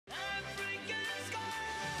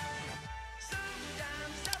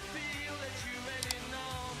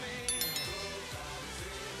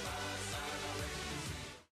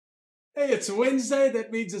Hey, it's a Wednesday.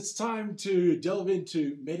 That means it's time to delve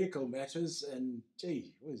into medical matters. And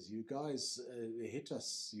gee whiz, you guys hit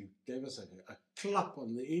us. You gave us a clap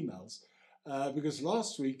on the emails because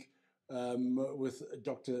last week with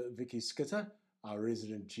Dr. Vicky Skitter, our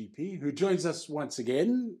resident GP, who joins us once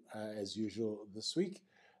again, as usual this week.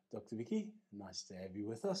 Dr. Vicky, nice to have you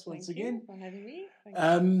with us once again. Thank you for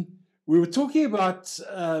having me. We were talking about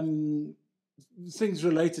things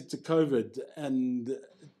related to COVID and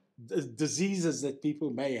diseases that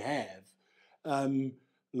people may have.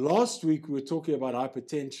 Last week we were talking about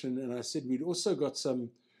hypertension, and I said we'd also got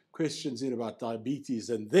some questions in about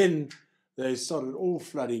diabetes, and then they started all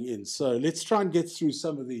flooding in. So let's try and get through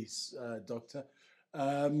some of these, Doctor.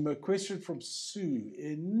 A question from Sue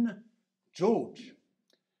in George.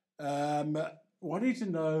 Wanting to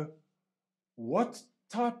know what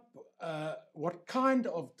kind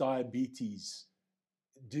of diabetes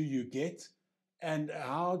do you get, and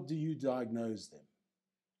how do you diagnose them?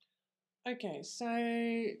 Okay,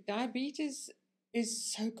 so diabetes is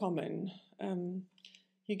so common.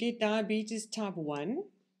 You get diabetes type 1.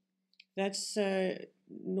 That's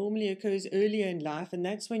normally occurs earlier in life, and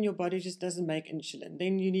that's when your body just doesn't make insulin.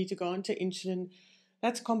 Then you need to go on to insulin.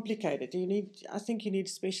 That's complicated. I think you need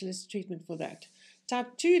specialist treatment for that.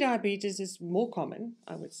 Type 2 diabetes is more common,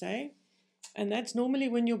 I would say, and that's normally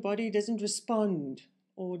when your body doesn't respond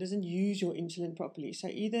or doesn't use your insulin properly. So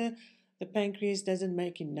either the pancreas doesn't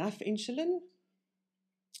make enough insulin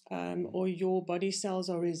or your body cells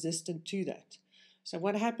are resistant to that. So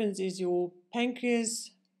what happens is your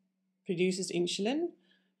pancreas produces insulin,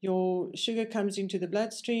 your sugar comes into the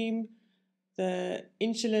bloodstream, the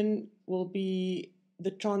insulin will be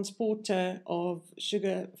the transporter of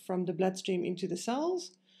sugar from the bloodstream into the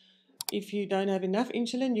cells. If you don't have enough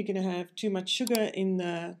insulin, you're going to have too much sugar in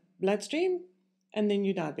the bloodstream, and then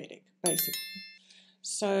you're diabetic, basically.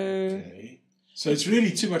 So it's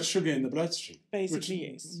really too much sugar in the bloodstream.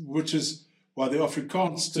 Basically, yes. Which is why the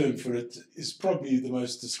Afrikaans term for it is probably the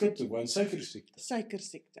most descriptive one, suikerziekte.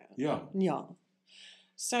 Suikerziekte. Yeah. Yeah.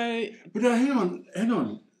 So... But now, hang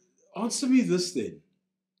on. Answer me this then.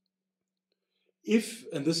 If,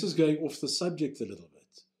 and this is going off the subject a little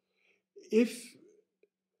bit, if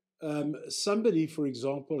somebody, for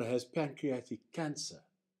example, has pancreatic cancer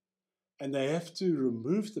and they have to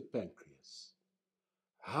remove the pancreas,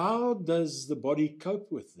 how does the body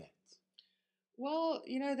cope with that? Well,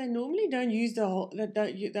 they normally don't use the whole,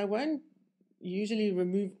 they won't usually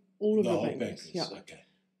remove all of the pancreas. Yeah. Okay.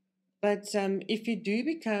 But if you do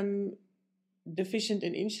become deficient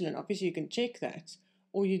in insulin, obviously you can check that,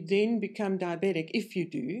 or you then become diabetic if you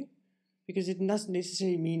do, because it doesn't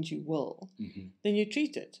necessarily mean you will, then you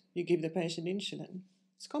treat it. You give the patient insulin.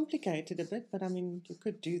 It's complicated a bit, but I mean, you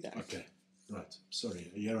could do that. Okay, right.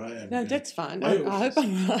 Sorry, here I am. No, that's fine. I hope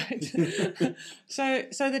I'm right.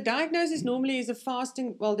 So the diagnosis normally is a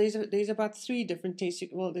fasting. Well, there's about 3 different tests.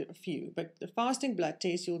 Well, there are a few, but the fasting blood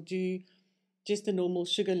test, you'll do just the normal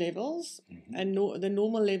sugar levels, and the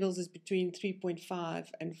normal levels is between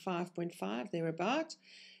 3.5 and 5.5, thereabout.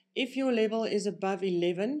 If your level is above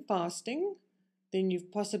 11 fasting, then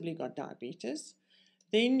you've possibly got diabetes.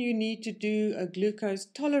 Then you need to do a glucose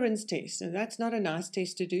tolerance test. And that's not a nice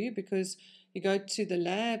test to do, because you go to the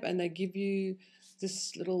lab and they give you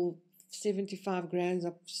this little 75 grams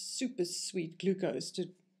of super sweet glucose to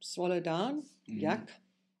swallow down. Yuck.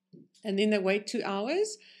 And then they wait 2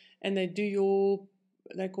 hours and they do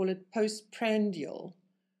they call it postprandial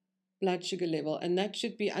blood sugar level. And that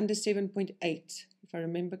should be under 7.8, if I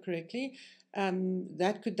remember correctly.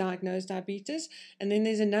 That could diagnose diabetes. And then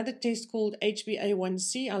there's another test called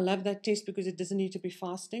HbA1c. I love that test because it doesn't need to be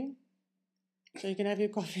fasting. So you can have your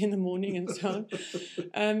coffee in the morning and so on.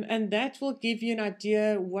 And that will give you an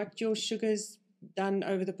idea what your sugar's done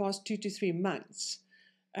over the past 2 to 3 months.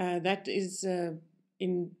 That is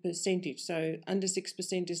in percentage. So under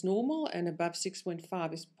 6% is normal, and above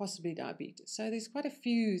 6.5 is possibly diabetes. So there's quite a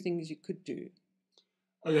few things you could do.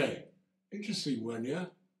 Okay, interesting one, yeah.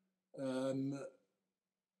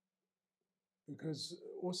 Because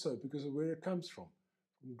of where it comes from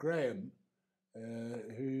Graham,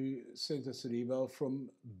 who sent us an email from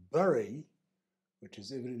Bury, which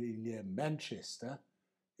is evidently near Manchester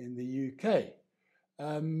in the UK.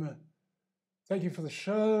 Thank you for the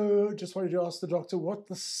show. Just wanted to ask the doctor what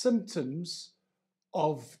the symptoms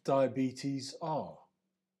of diabetes are.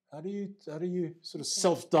 How do you sort of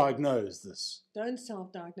self-diagnose this? Don't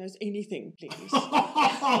self-diagnose anything, please.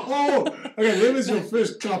 Okay, that was your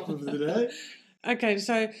first clap of the day. Okay,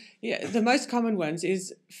 so yeah, the most common ones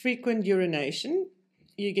is frequent urination.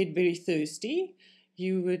 You get very thirsty.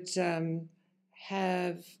 You would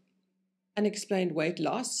have unexplained weight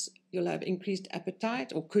loss. you'll have increased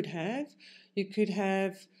appetite, or could have. You could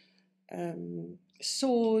have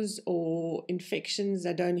sores or infections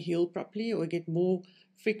that don't heal properly, or get more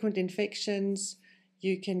frequent infections.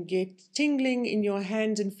 You can get tingling in your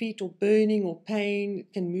hands and feet, or burning or pain.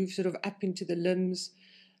 It can move sort of up into the limbs.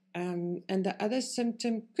 And the other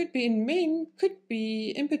symptom could be, in men, could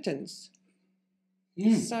be impotence.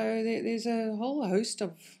 So there's a whole host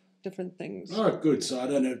of different things. Oh, good. So I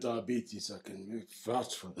don't have diabetes. I can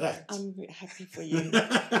vouch for that. I'm happy for you.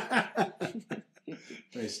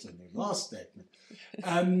 Based on your last statement.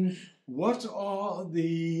 What are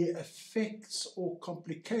the effects or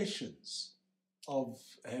complications of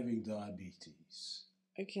having diabetes?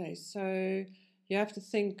 Okay, so you have to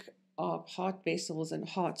think of heart vessels and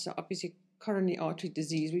heart. So obviously coronary artery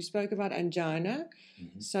disease. We spoke about angina.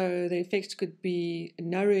 So the effects could be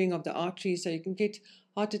narrowing of the arteries. So you can get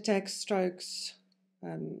heart attacks, strokes,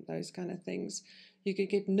 those kind of things. You could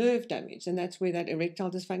get nerve damage, and that's where that erectile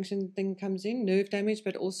dysfunction thing comes in, nerve damage,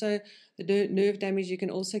 but also the nerve damage you can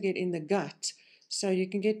also get in the gut. So you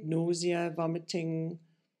can get nausea, vomiting,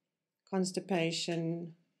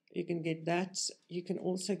 constipation. You can get that. You can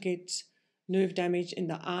also get nerve damage in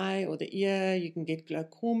the eye or the ear. You can get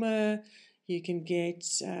glaucoma. You can get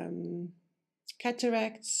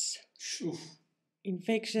cataracts,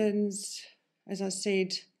 infections. As I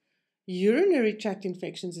said, urinary tract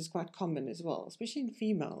infections is quite common as well, especially in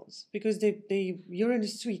females, because their urine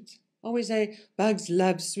is sweet. Always say bugs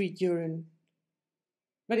love sweet urine.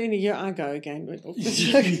 But in a year I go again.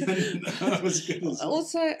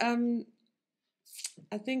 Also,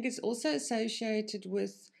 I think it's also associated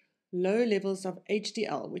with low levels of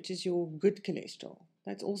HDL, which is your good cholesterol.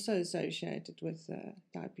 That's also associated with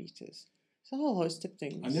diabetes. It's a whole host of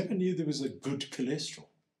things. I never knew there was a good cholesterol.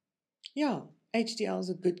 Yeah, HDL is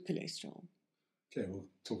a good cholesterol. Okay, we'll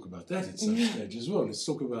talk about that at some stage as well. Let's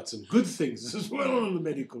talk about some good things as well on the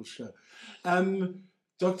medical show.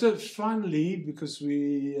 Doctor, finally, because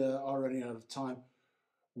we are running out of time,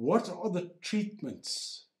 what are the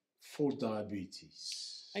treatments for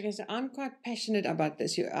diabetes? Okay, so I'm quite passionate about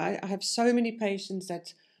this. I have so many patients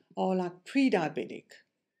that are like pre-diabetic,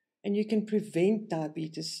 and you can prevent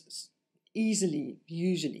diabetes easily,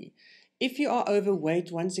 usually. If you are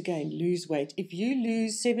overweight, once again, lose weight. If you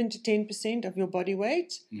lose 7 to 10% of your body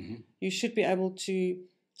weight, you should be able to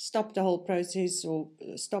stop the whole process or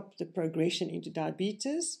stop the progression into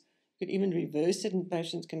diabetes. You could even reverse it, and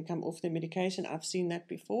patients can come off their medication. I've seen that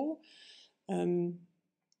before.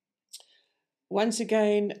 Once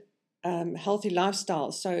again, healthy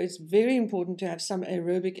lifestyle. So it's very important to have some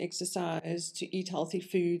aerobic exercise, to eat healthy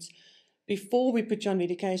foods before we put you on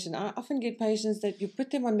medication. I often get patients that you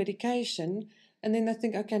put them on medication and then they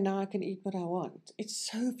think, okay, now I can eat what I want. It's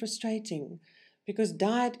so frustrating because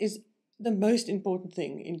diet is the most important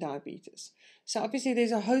thing in diabetes. So obviously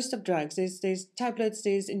there's a host of drugs. There's tablets,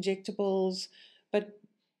 there's injectables, but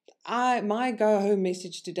my go-home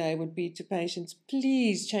message today would be to patients,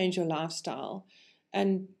 please change your lifestyle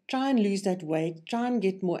and try and lose that weight, try and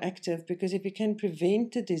get more active, because if you can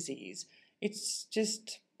prevent the disease, it's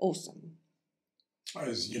just awesome.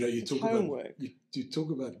 As you know, you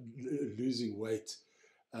talk about losing weight.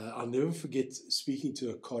 I'll never forget speaking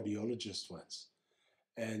to a cardiologist once,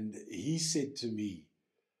 and he said to me,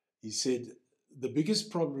 he said, the biggest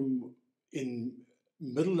problem in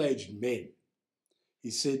middle-aged men, he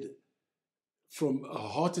said, from a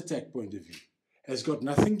heart attack point of view, has got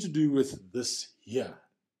nothing to do with this here.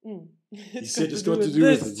 He said it's got to do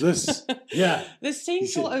with this. Yeah. The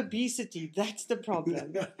central obesity, that's the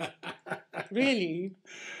problem. Really.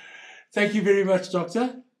 Thank you very much,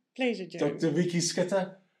 Doctor. Pleasure, Jeremy. Dr. Vicky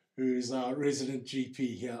Skitter, who is our resident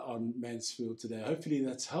GP here on Mansfield today. Hopefully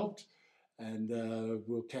that's helped, and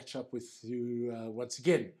we'll catch up with you once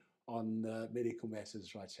again on Medical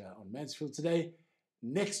Matters right here on Mansfield today,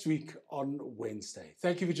 next week on Wednesday.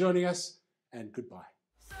 Thank you for joining us, and goodbye.